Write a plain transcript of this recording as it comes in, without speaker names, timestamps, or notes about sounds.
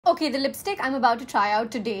Okay, the lipstick I'm about to try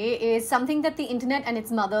out today is something that the internet and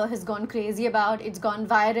its mother has gone crazy about. It's gone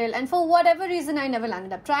viral, and for whatever reason, I never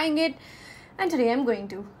landed up trying it. And today I'm going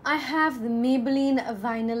to. I have the Maybelline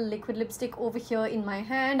Vinyl Liquid Lipstick over here in my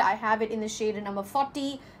hand. I have it in the shade number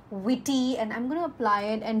 40, Witty, and I'm going to apply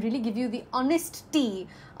it and really give you the honest tea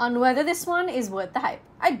on whether this one is worth the hype.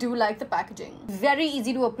 I do like the packaging. Very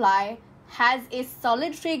easy to apply. Has a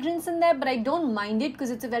solid fragrance in there, but I don't mind it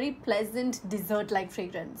because it's a very pleasant dessert-like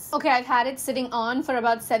fragrance. Okay, I've had it sitting on for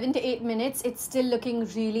about 7 to 8 minutes. It's still looking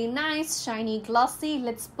really nice, shiny, glossy.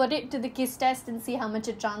 Let's put it to the kiss test and see how much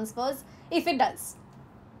it transfers, if it does.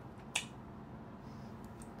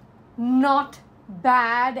 Not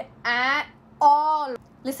bad at all.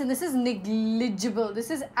 Listen, this is negligible.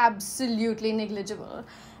 This is absolutely negligible.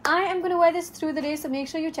 I am going to wear this through the day, so make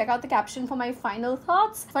sure you check out the caption for my final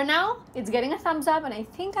thoughts. For now, it's getting a thumbs up, and I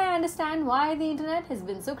think I understand why the internet has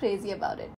been so crazy about it.